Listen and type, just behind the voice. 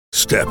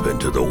Step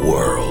into the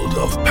world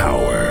of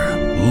power,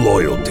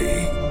 loyalty,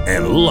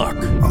 and luck.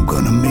 I'm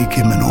gonna make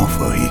him an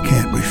offer he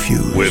can't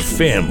refuse. With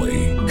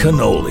family,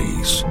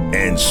 cannolis,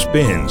 and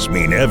spins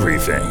mean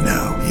everything.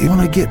 Now, you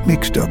wanna get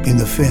mixed up in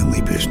the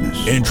family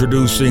business.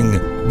 Introducing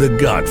The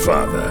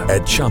Godfather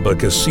at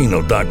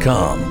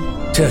ChumbaCasino.com.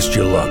 Test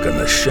your luck in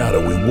the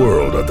shadowy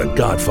world of The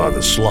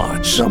Godfather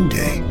slot.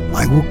 Someday,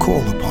 I will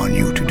call upon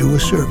you to do a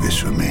service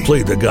for me.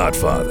 Play The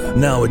Godfather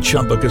now at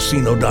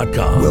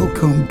ChumbaCasino.com.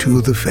 Welcome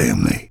to the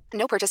family.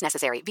 No purchase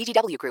necessary.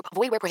 VGW Group.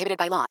 Void where prohibited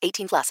by law.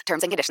 18 plus.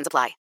 Terms and conditions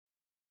apply.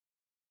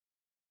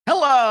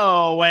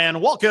 Hello, and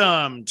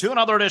welcome to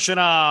another edition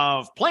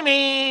of Play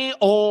Me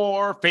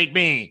or Fade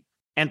Me.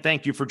 And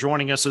thank you for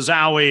joining us as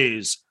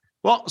always.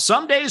 Well,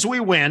 some days we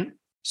win,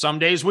 some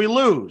days we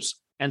lose,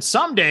 and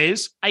some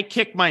days I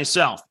kick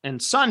myself.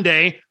 And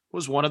Sunday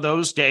was one of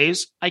those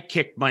days I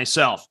kicked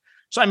myself.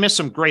 So I missed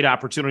some great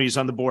opportunities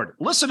on the board.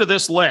 Listen to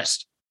this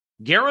list: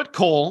 Garrett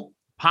Cole,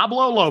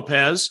 Pablo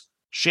Lopez,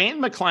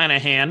 Shane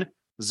McClanahan,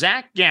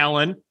 Zach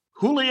Gallen,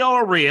 Julio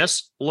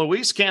Arias,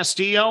 Luis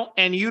Castillo,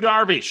 and Yu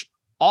Darvish.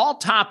 All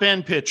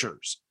top-end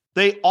pitchers.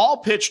 They all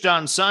pitched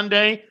on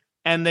Sunday,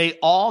 and they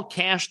all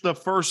cashed the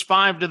first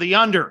five to the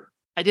under.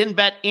 I didn't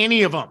bet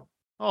any of them.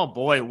 Oh,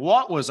 boy,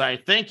 what was I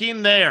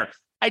thinking there?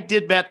 I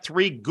did bet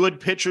three good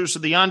pitchers to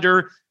the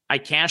under. I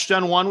cashed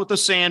on one with the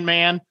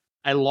Sandman.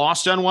 I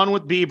lost on one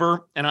with Bieber.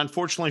 And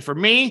unfortunately for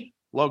me,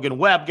 Logan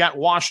Webb got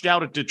washed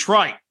out at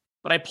Detroit.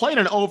 But I played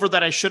an over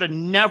that I should have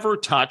never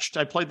touched.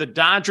 I played the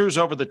Dodgers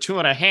over the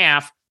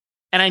 2.5.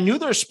 And I knew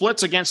their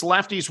splits against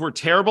lefties were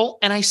terrible,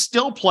 and I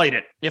still played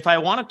it. If I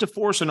wanted to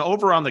force an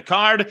over on the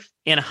card,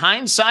 in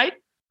hindsight,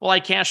 well, I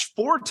cashed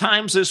 4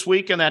 times this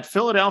week in that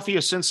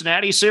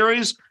Philadelphia-Cincinnati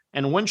series.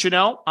 And wouldn't you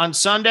know, on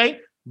Sunday,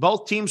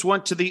 both teams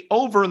went to the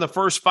over in the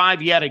first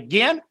 5 yet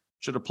again.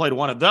 Should have played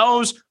one of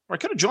those, or I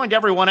could have joined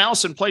everyone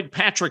else and played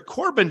Patrick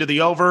Corbin to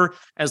the over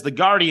as the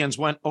Guardians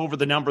went over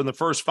the number in the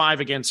first 5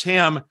 against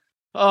him.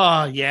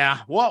 Oh,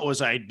 yeah, what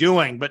was I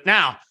doing? But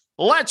now,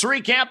 let's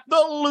recap the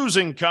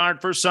losing card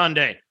for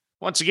Sunday.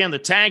 Once again, the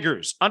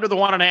Tigers, under the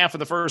 1.5 in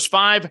the first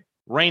 5,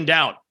 rained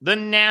out. The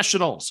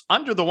Nationals,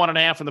 under the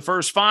 1.5 in the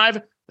first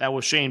 5. That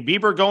was Shane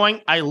Bieber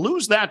going. I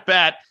lose that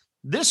bet.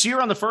 This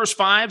year on the first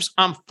 5s,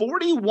 I'm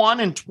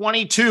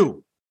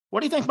 41-22. What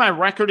do you think my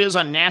record is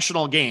on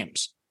national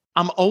games?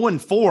 I'm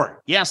 0-4.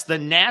 Yes, the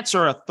Nats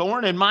are a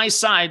thorn in my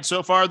side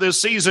so far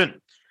this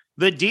season.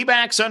 The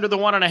D-backs under the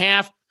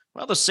 1.5.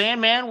 Well, the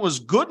Sandman was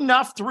good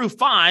enough through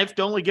 5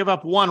 to only give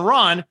up 1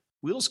 run.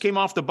 Wheels came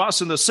off the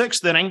bus in the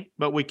 6th inning,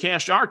 but we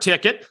cashed our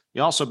ticket.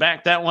 You also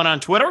backed that one on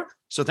Twitter,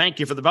 so thank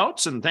you for the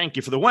votes and thank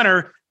you for the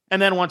winner.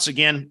 And then once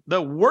again,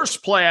 the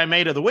worst play I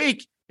made of the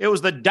week, it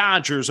was the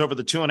Dodgers over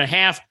the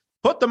 2.5.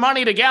 Put the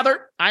money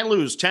together, I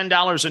lose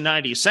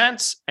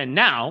 $10.90, and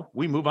now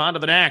we move on to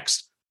the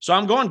next. So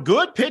I'm going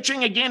good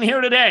pitching again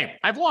here today.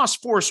 I've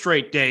lost 4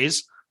 straight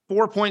days,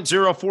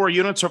 4.04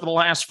 units over the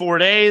last 4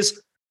 days.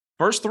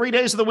 First 3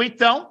 days of the week,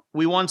 though,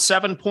 we won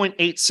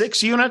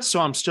 7.86 units,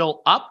 so I'm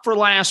still up for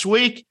last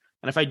week.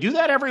 And if I do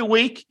that every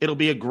week, it'll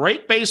be a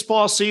great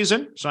baseball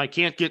season, so I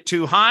can't get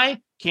too high,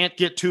 can't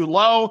get too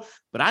low,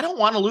 but I don't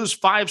want to lose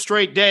 5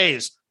 straight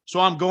days. So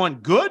I'm going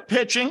good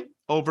pitching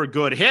over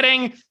good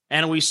hitting,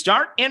 and we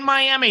start in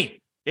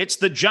Miami. It's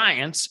the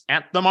Giants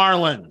at the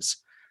Marlins.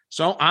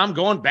 So I'm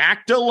going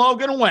back to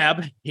Logan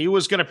Webb. He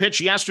was going to pitch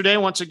yesterday,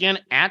 once again,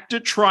 at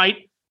Detroit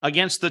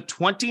against the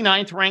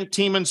 29th ranked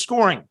team in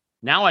scoring.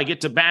 Now I get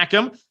to back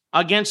him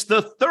against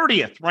the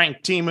 30th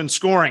ranked team in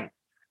scoring.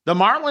 The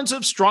Marlins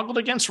have struggled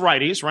against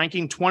righties,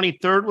 ranking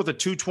 23rd with a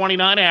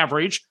 229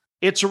 average.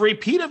 It's a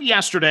repeat of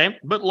yesterday,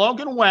 but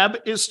Logan Webb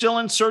is still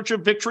in search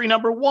of victory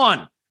number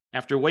 1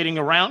 after waiting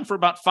around for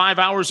about 5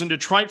 hours in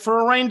Detroit for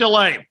a rain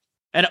delay.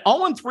 An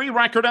 0-3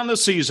 record on the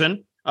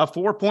season, a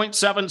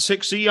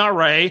 4.76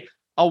 ERA,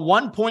 a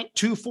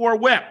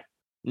 1.24 whip.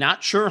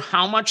 Not sure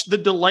how much the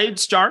delayed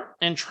start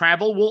and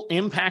travel will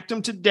impact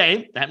him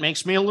today. That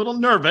makes me a little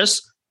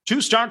nervous.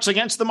 2 starts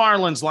against the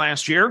Marlins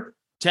last year,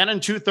 10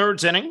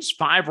 2/3 innings,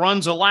 5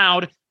 runs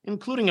allowed,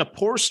 including a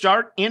poor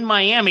start in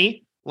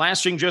Miami,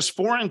 lasting just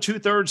 4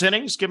 2/3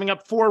 innings, giving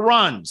up 4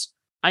 runs.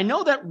 I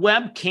know that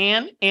Webb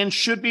can and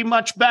should be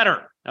much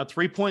better. A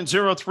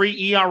 3.03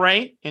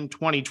 ERA in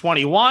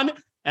 2021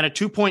 and a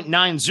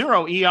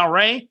 2.90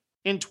 ERA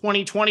in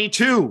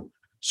 2022.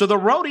 So the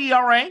road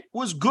ERA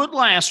was good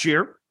last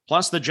year.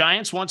 Plus, the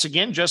Giants once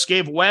again just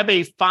gave Webb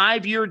a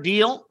 5-year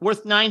deal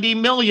worth $90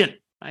 million.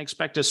 I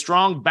expect a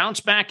strong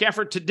bounce-back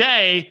effort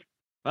today.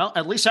 Well,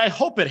 at least I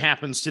hope it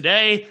happens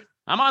today.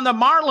 I'm on the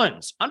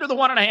Marlins under the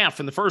 1.5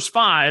 in the first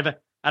 5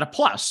 at a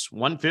plus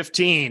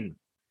 115.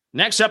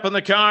 Next up on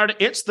the card,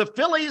 it's the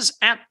Phillies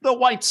at the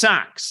White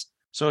Sox.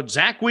 So it's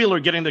Zach Wheeler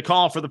getting the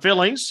call for the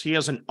Phillies. He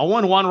has an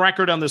 0-1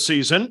 record on the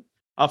season,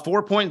 a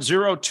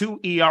 4.02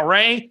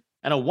 ERA,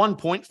 and a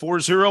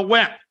 1.40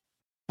 whip.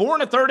 4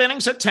 1/3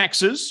 innings at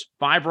Texas,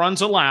 5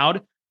 runs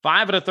allowed.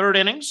 5 1/3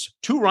 innings,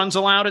 2 runs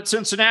allowed at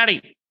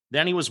Cincinnati.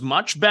 Then he was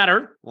much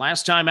better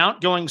last time out,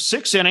 going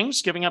 6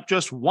 innings, giving up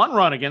just 1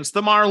 run against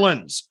the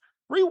Marlins.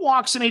 3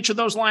 walks in each of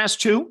those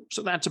last 2,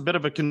 so that's a bit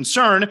of a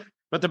concern.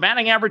 But the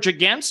batting average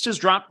against has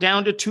dropped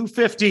down to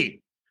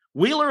 250.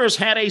 Wheeler has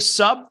had a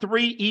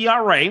sub-3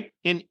 ERA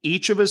in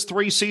each of his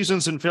 3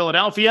 seasons in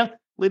Philadelphia,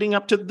 leading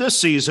up to this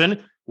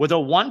season, with a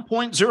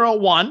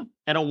 1.01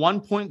 and a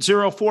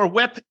 1.04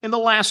 whip in the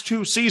last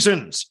 2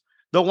 seasons.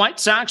 The White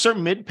Sox are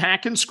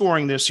mid-pack in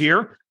scoring this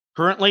year,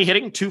 currently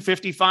hitting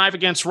 .255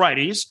 against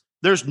righties.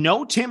 There's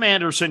no Tim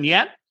Anderson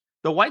yet.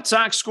 The White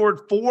Sox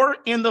scored 4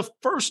 in the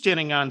first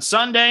inning on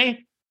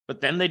Sunday,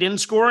 but then they didn't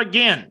score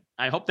again.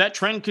 I hope that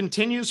trend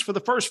continues for the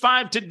first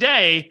 5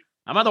 today.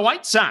 I'm on the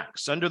White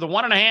Sox under the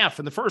 1.5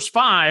 in the first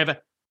 5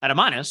 at a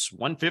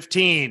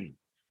 -115.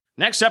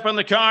 Next up on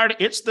the card,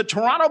 it's the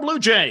Toronto Blue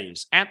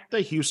Jays at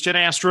the Houston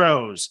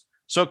Astros.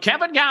 So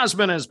Kevin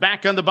Gausman is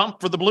back on the bump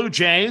for the Blue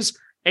Jays.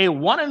 A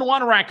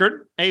 1-1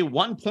 record, a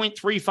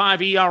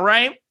 1.35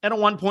 ERA, and a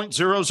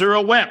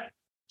 1.00 whip.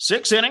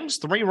 6 innings,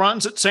 3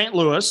 runs at St.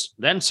 Louis,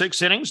 then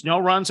 6 innings, no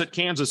runs at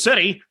Kansas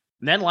City.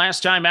 And then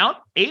last time out,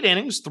 8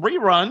 innings, 3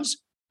 runs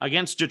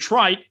against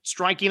Detroit,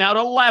 striking out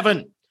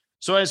 11.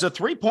 So as a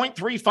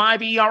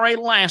 3.35 ERA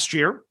last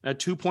year, a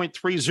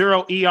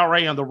 2.30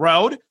 ERA on the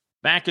road.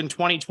 Back in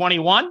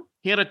 2021,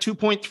 he had a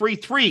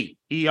 2.33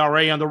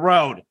 ERA on the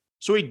road.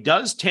 So he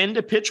does tend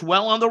to pitch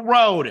well on the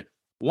road.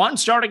 1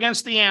 start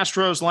against the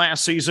Astros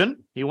last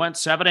season. He went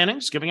 7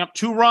 innings, giving up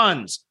 2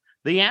 runs.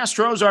 The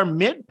Astros are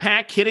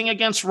mid-pack hitting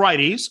against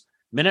righties.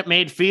 Minute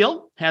Maid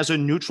Field has a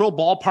neutral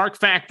ballpark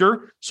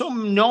factor, so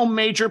no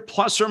major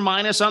plus or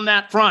minus on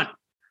that front.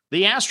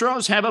 The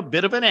Astros have a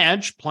bit of an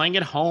edge playing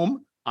at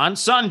home on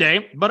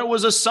Sunday, but it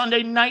was a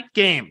Sunday night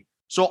game.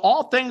 So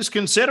all things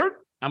considered,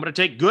 I'm going to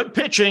take good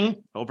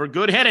pitching over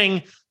good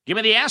hitting. Give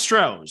me the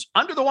Astros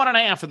under the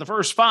 1.5 in the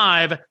first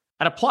 5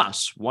 at a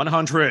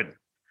 +100.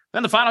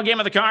 Then the final game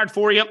of the card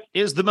for you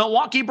is the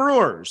Milwaukee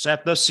Brewers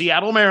at the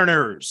Seattle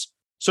Mariners.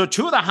 So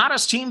 2 of the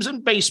hottest teams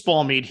in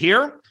baseball meet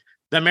here.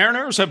 The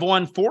Mariners have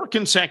won 4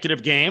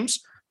 consecutive games.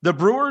 The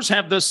Brewers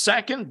have the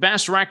second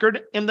best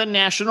record in the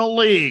National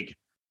League.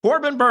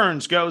 Corbin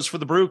Burns goes for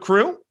the Brew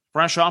Crew,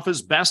 fresh off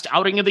his best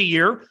outing of the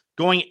year,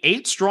 going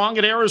 8 strong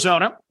at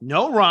Arizona.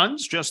 No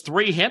runs, just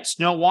 3 hits,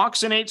 no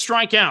walks, and 8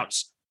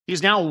 strikeouts.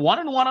 He's now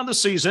 1-1 on the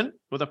season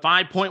with a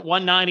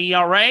 5.19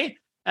 ERA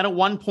and a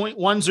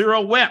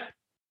 1.10 whip.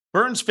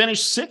 Burns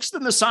finished 6th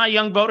in the Cy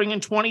Young voting in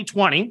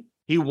 2020.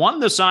 He won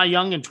the Cy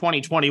Young in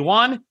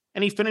 2021,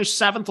 and he finished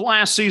 7th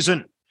last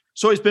season.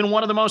 So he's been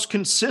one of the most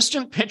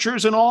consistent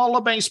pitchers in all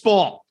of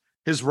baseball.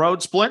 His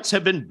road splits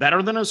have been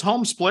better than his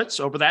home splits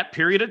over that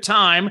period of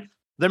time.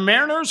 The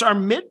Mariners are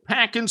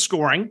mid-pack in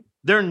scoring.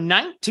 They're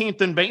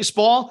 19th in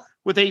baseball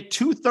with a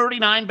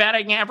 .239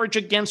 batting average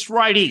against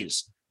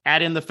righties.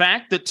 Add in the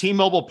fact that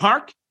T-Mobile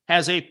Park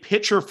has a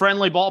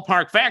pitcher-friendly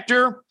ballpark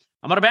factor.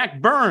 I'm going to back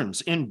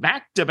Burns in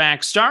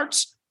back-to-back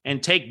starts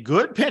and take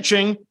good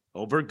pitching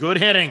over good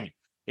hitting.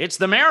 It's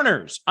the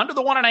Mariners under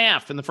the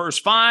 1.5 in the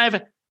first 5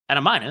 at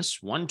a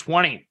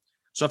 -120.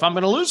 So if I'm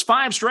going to lose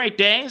 5 straight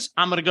days,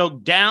 I'm going to go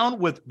down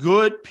with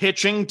good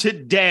pitching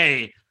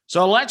today.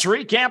 So let's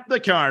recap the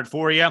card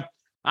for you.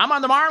 I'm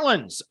on the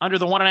Marlins under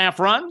the 1.5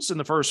 runs in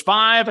the first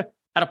 5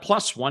 at a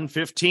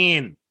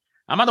 +115.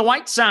 I'm on the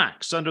White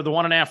Sox under the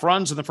 1.5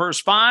 runs in the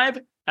first 5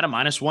 at a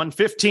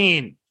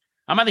 -115.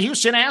 I'm on the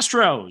Houston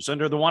Astros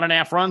under the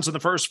 1.5 runs in the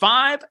first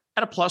 5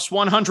 at a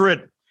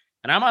 +100.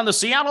 And I'm on the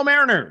Seattle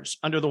Mariners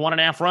under the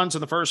 1.5 runs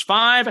in the first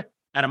 5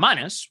 at a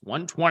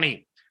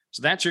 -120.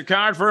 So that's your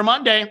card for a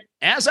Monday.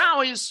 As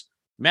always,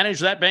 manage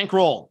that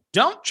bankroll.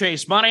 Don't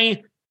chase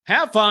money.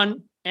 Have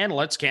fun. And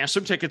let's cash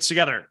some tickets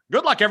together.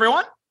 Good luck,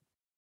 everyone.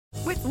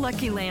 With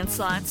Lucky Land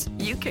Slots,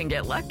 you can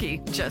get lucky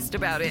just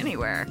about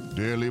anywhere.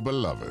 Dearly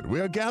beloved, we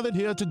are gathered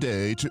here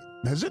today to...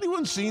 Has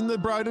anyone seen the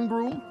bride and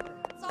groom?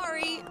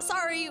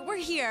 Sorry, we're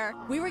here.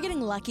 We were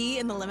getting lucky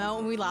in the limo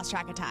and we lost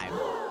track of time.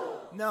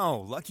 No,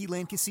 Lucky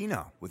Land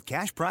Casino, with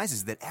cash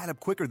prizes that add up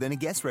quicker than a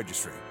guest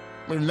registry.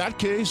 In that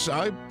case,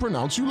 I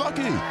pronounce you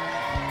lucky.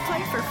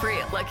 Play for free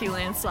at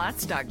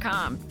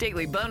LuckyLandSlots.com.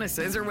 Daily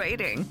bonuses are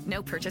waiting.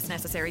 No purchase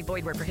necessary.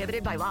 Void where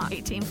prohibited by law.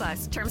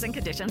 18+. Terms and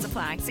conditions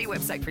apply. See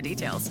website for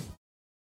details.